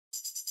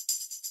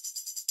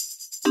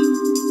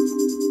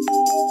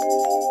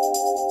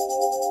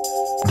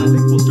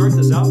think we'll start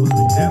this out with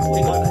an example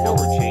of what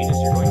forward changes.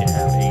 You're going to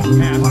have a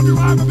path.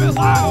 I'm a bit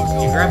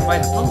loud! You grab it by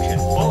the function.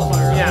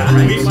 Qualifier. Yeah,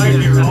 Right. we might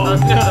be wrong.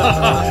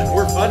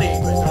 We're funny,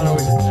 but not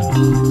always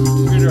intentional.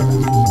 We're gonna do our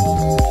best.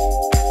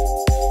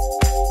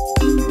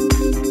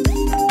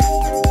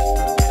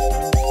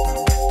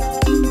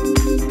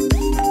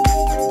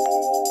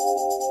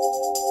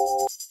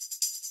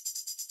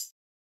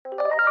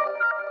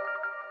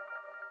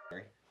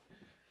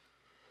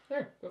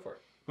 There, go for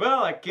it.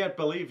 Well, I can't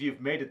believe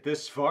you've made it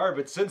this far,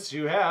 but since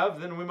you have,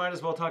 then we might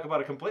as well talk about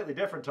a completely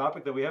different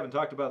topic that we haven't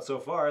talked about so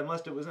far,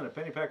 unless it was in a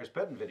Pennypacker's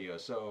Petting video.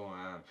 So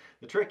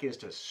the trick is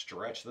to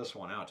stretch this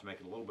one out to make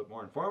it a little bit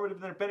more informative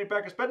than a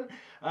Pennypacker's Petting.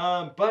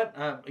 But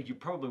you're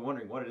probably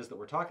wondering what it is that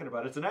we're talking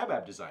about. It's an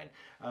ABAB design.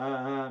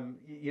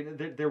 You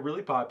know, they're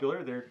really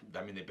popular.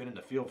 I mean, they've been in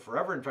the field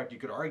forever. In fact, you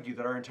could argue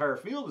that our entire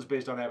field is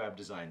based on ABAB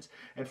designs.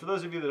 And for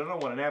those of you that don't know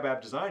what an ABAB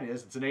design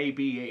is, it's an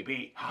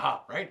ABAB, haha,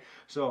 right?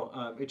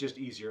 So it's just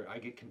easier. I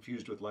get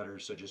confused with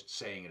letters, so just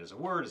saying it as a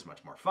word is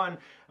much more fun.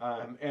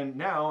 And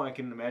now I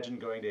can imagine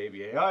going to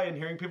ABAI and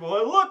hearing people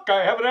like, look,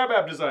 I have an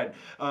ABAB design.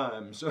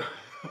 So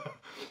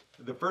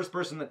the first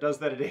person that does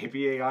that at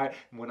ABAI,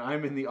 when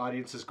I'm in the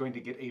audience, is going to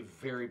get a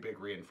very big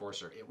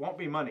reinforcer. It won't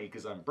be money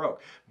because I'm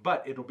broke,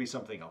 but it'll be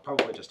something else.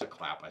 Probably just a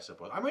clap, I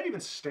suppose. I might even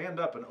stand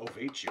up and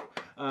ovate you.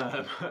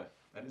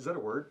 Is that a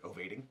word?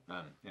 Ovating?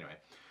 Anyway.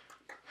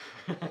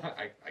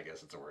 I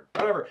guess it's a word.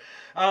 Whatever.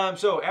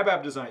 So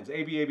ABAB designs,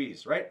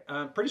 ABABs, right?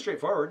 Pretty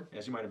straightforward,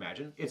 as you might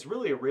imagine. It's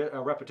really a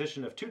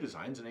repetition of two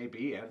designs, an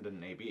AB and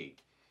an AB.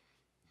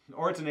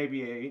 Or it's an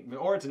ABA,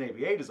 or it's an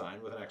ABA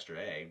design with an extra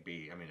A,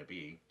 a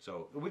B.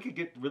 So we could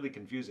get really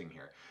confusing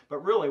here.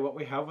 But really what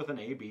we have with an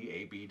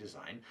AB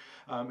design,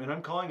 and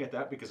I'm calling it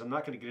that because I'm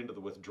not going to get into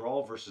the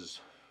withdrawal versus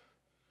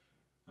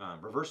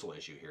reversal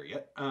issue here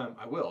yet.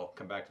 I will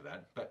come back to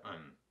that, but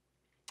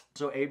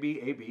so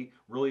AB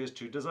really is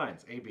two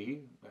designs.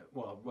 AB,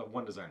 well,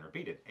 one design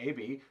repeated.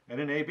 AB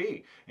and an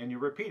AB, and you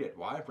repeat it.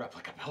 Why?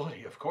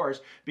 Replicability, of course,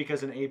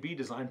 because an AB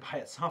design by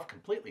itself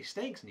completely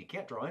stinks, and you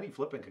can't draw any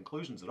flippant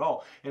conclusions at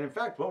all. And in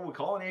fact, what we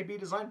call an AB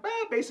design,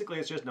 basically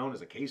it's just known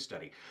as a case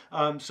study.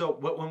 So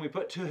when we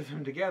put two of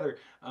them together,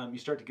 you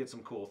start to get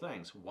some cool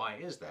things. Why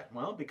is that?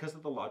 Well, because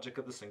of the logic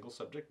of the single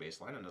subject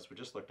baseline, and as we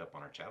just looked up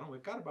on our channel,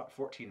 we've got about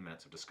 14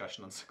 minutes of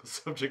discussion on single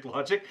subject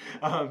logic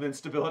and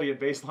stability and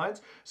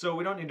baselines. So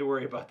we don't need to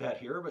worry about that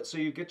here, but so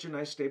you get your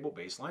nice stable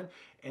baseline,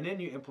 and then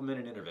you implement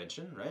an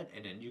intervention, right?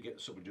 And then you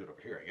get, so we do it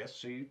over here, I guess.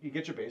 So you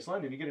get your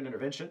baseline, and you get an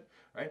intervention,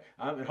 right?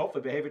 And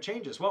hopefully behavior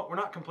changes. Well, we're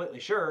not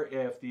completely sure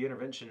if the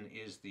intervention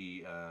is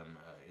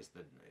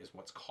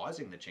what's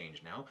causing the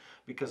change now,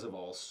 because of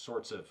all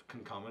sorts of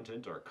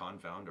concomitant or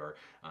confound or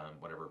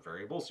whatever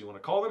variables you want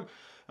to call them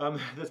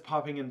that's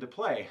popping into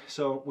play.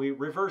 So we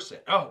reverse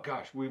it. Oh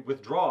gosh, we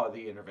withdraw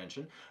the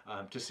intervention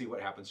to see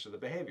what happens to the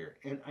behavior.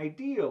 And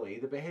ideally,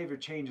 the behavior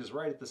changes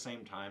right at the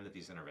same time that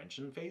these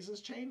intervention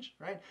phases change,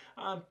 right?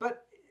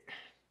 But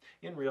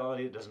in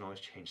reality, it doesn't always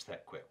change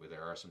that quick.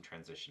 There are some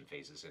transition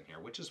phases in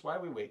here, which is why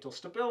we wait till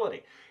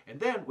stability. And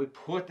then we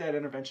put that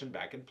intervention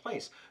back in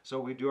place. So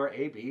we do our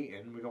AB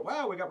and we go,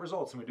 wow, we got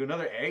results. And we do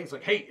another A. It's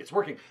like, hey, it's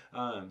working.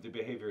 The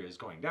behavior is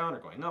going down or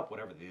going up,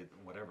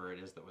 whatever it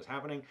is that was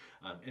happening.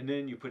 And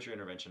then you put your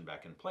intervention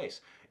back in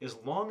place. As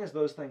long as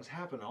those things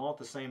happen all at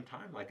the same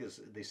time, like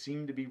they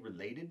seem to be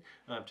related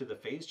to the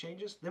phase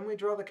changes, then we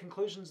draw the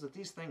conclusions that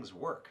these things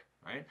work.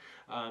 Right?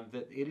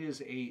 That it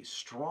is a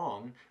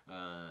strong,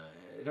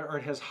 or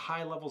it has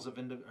high levels of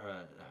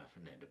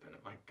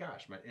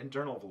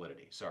internal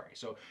validity, sorry.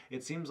 So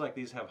it seems like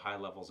these have high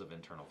levels of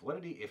internal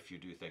validity if you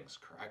do things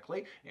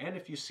correctly, and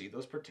if you see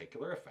those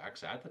particular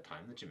effects at the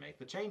time that you make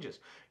the changes.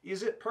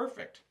 Is it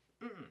perfect?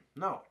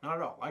 No, not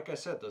at all. Like I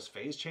said, those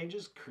phase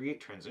changes create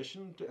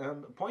transition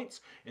points,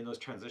 and those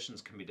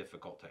transitions can be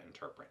difficult to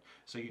interpret.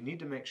 So you need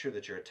to make sure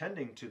that you're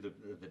attending to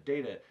the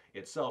data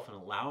itself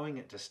and allowing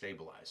it to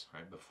stabilize,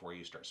 right, before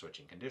you start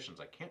switching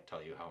conditions. I can't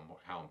tell you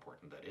how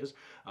important that is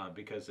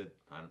because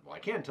well, I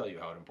can tell you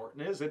how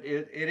important it is. It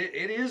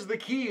is the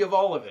key of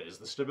all of it, is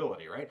the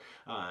stability, right?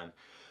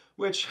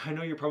 Which I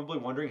know you're probably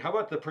wondering, how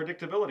about the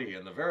predictability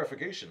and the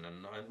verification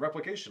and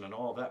replication and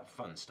all of that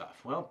fun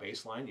stuff? Well,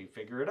 baseline, you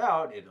figure it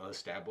out. It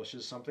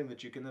establishes something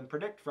that you can then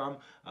predict from,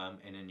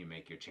 and then you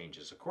make your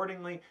changes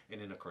accordingly.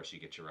 And then, of course, you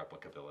get your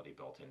replicability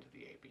built into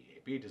the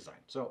ABAB design.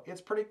 So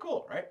it's pretty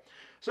cool, right?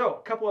 So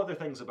a couple other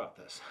things about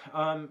this.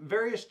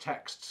 Various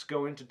texts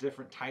go into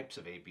different types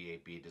of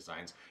ABAB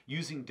designs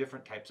using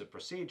different types of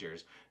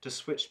procedures to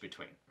switch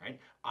between, right?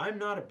 I'm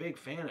not a big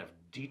fan of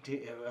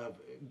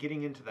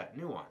getting into that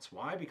nuance.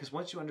 Why? Because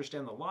once you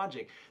understand the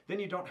logic, then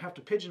you don't have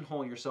to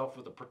pigeonhole yourself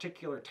with a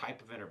particular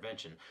type of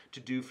intervention to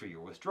do for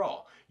your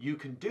withdrawal. You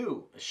can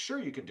do, sure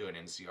you can do an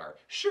NCR,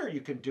 sure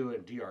you can do a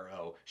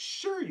DRO,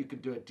 sure you can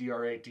do a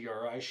DRA,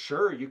 DRI,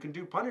 sure you can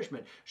do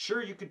punishment,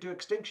 sure you could do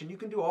extinction, you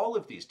can do all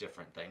of these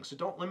different things. So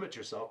don't limit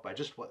yourself by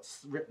just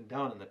what's written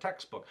down in the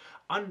textbook.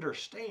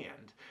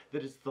 Understand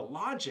that it's the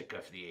logic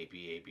of the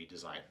ABAB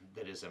design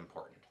that is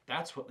important.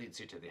 That's what leads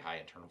you to the high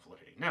internal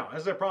validity. Now,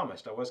 as I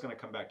promised, I was going to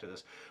come back to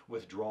this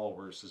withdrawal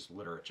versus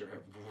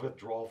literature,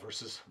 withdrawal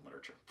versus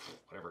literature,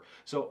 whatever.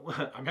 So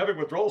I'm having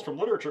withdrawals from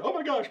literature. Oh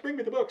my gosh, bring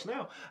me the books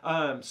now.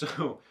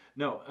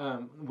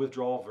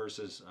 Withdrawal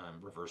versus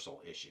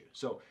reversal issue.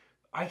 So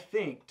I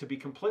think, to be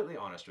completely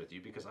honest with you,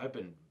 because I've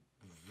been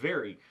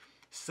very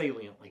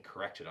saliently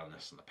corrected on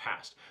this in the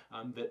past,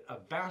 that a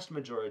vast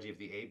majority of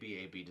the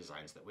ABAB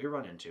designs that we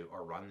run into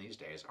or run these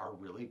days are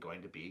really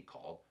going to be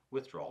called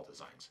withdrawal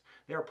designs.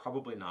 They are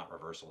probably not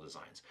reversal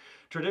designs.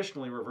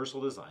 Traditionally, reversal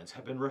designs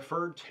have been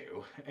referred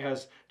to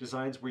as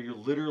designs where you're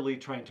literally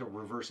trying to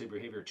reverse a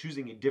behavior,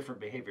 choosing a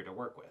different behavior to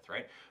work with,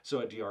 right?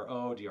 So a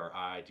DRO,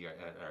 DRI,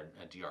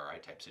 a DRI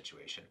type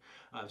situation.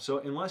 So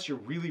unless you're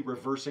really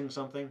reversing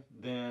something,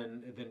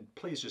 then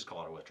please just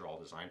call it a withdrawal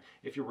design.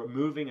 If you're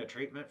removing a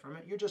treatment from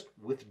it, you're just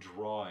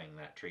withdrawing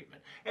that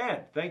treatment. And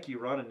thank you,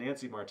 Ron and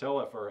Nancy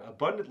Martella, for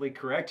abundantly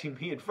correcting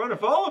me in front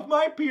of all of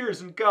my peers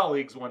and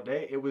colleagues one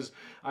day. It was,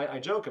 I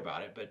joke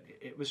about it, but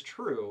it was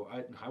true.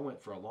 I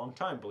went for a long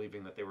time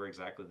believing that they were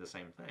exactly the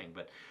same thing,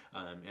 but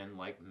and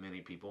like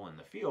many people in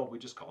the field, we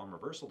just call them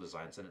reversal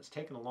designs, and it's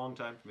taken a long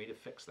time for me to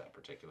fix that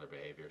particular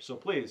behavior. So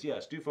please,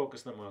 yes, do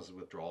focus them as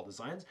withdrawal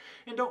designs,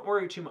 and don't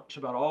worry too much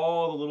about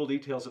all the little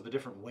details of the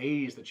different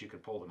ways that you can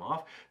pull them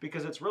off,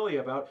 because it's really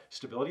about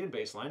stability and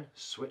baseline,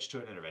 switch to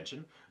an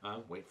intervention,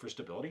 wait for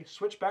stability,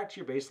 switch back to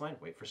your baseline,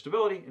 wait for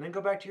stability, and then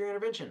go back to your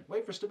intervention,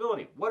 wait for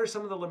stability. What are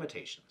some of the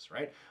limitations,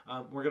 right?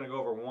 We're going to go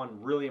over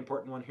one really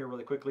important one here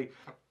really quickly,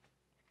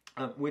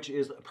 which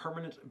is a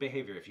permanent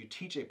behavior. If you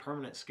teach a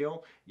permanent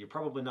skill, you're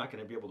probably not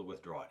going to be able to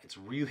withdraw it. It's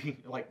really,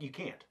 like, you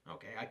can't,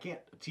 okay? I can't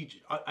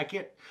teach, I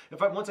can't,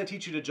 once I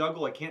teach you to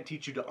juggle, I can't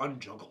teach you to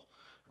unjuggle,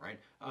 right?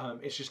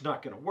 It's just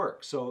not going to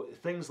work. So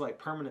things like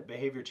permanent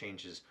behavior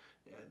changes,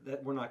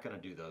 that we're not going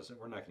to do those.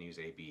 We're not going to use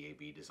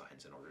ABAB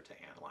designs in order to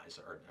analyze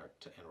or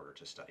in order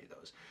to study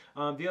those.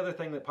 The other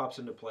thing that pops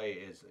into play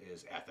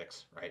is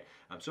ethics, right?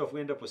 So if we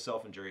end up with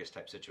self-injurious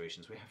type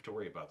situations, we have to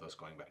worry about those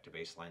going back to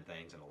baseline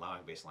things and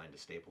allowing baseline to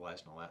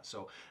stabilize and all that.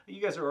 So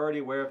you guys are already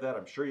aware of that.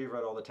 I'm sure you've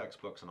read all the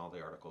textbooks and all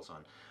the articles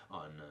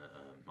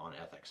on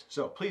ethics.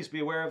 So please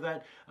be aware of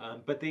that.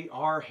 But they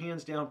are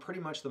hands down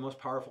pretty much the most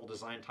powerful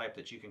design type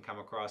that you can come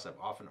across. I've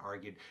often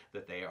argued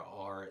that they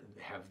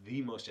have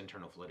the most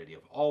internal validity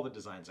of all the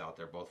designs out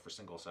there, both for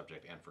single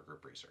subject and for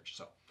group research.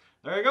 So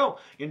there you go.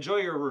 Enjoy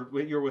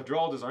your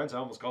withdrawal designs. I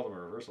almost called them a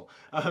reversal.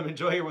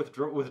 Enjoy your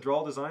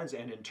withdrawal designs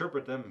and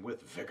interpret them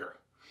with vigor.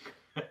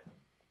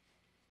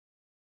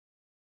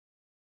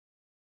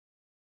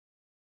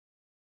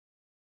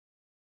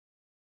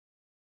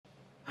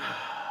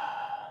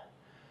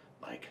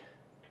 Like,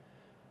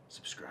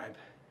 subscribe,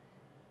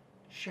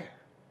 share.